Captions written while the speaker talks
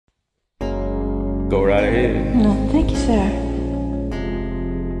Go right ahead. No, thank you, sir.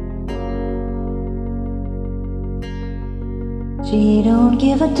 She don't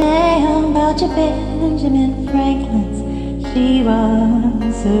give a damn about your Benjamin Franklin's. She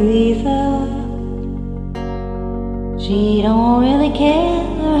wants Aretha. She don't really care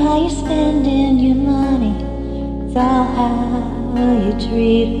how you're spending your money. It's all how you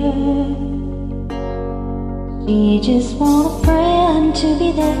treat her. She just wants a friend to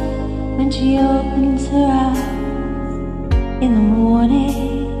be there when she opens her eyes in the morning.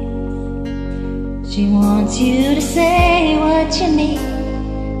 She wants you to say what you mean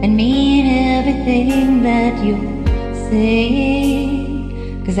and mean everything that you're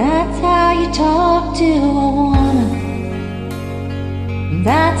saying, 'cause that's how you talk to a woman.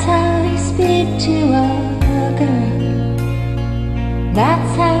 That's how you speak to a girl.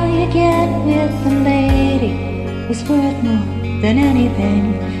 That's how you get with a lady who's worth more than anything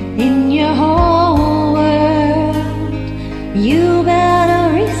in your whole world. You better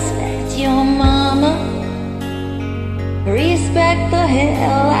respect your mama. Respect the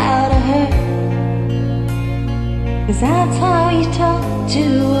hell out of her, 'cause that's how you talk to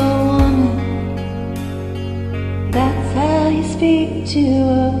a woman. That's how you speak to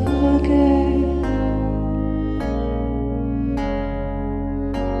a girl.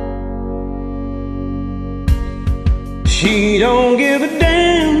 She don't give a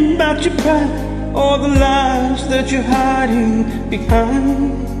damn about your pride or the lies that you're hiding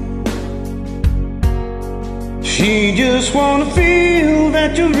behind. She just wanna feel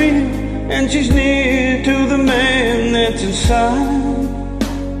that you're real and she's near to the man that's inside.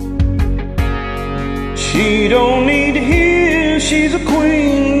 She don't need to hear she's a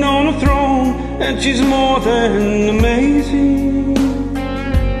queen on a throne and she's more than amazing.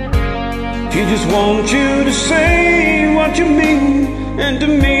 She just wants you to say what you mean and to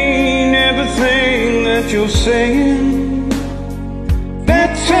mean everything that you're saying.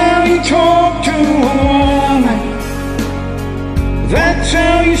 That's how you talk to a woman. That's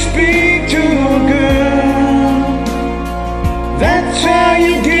how you speak to a girl. That's how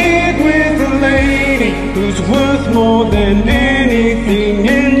you get with a lady who's worth more than anything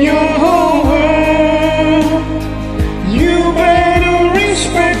in your whole world. You better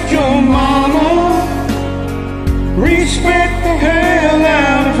respect your mama. Respect the hell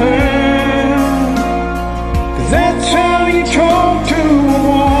out of her, 'cause that's how you talk to a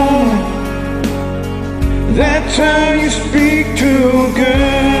woman. That's how you speak to a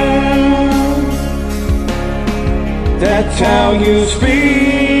girl. That's how you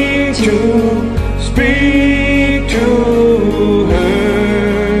speak to her.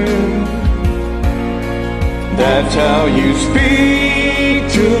 That's how you speak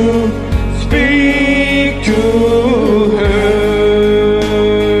to her.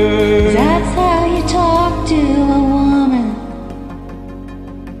 That's how you talk to a woman.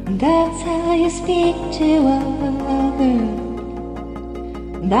 That's how you speak to a girl.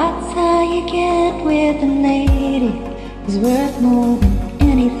 That's how you get with a lady who's worth more than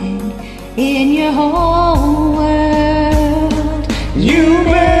anything in your whole world. You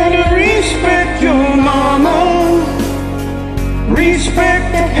better respect your mama. Respect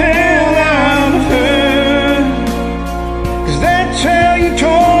the hair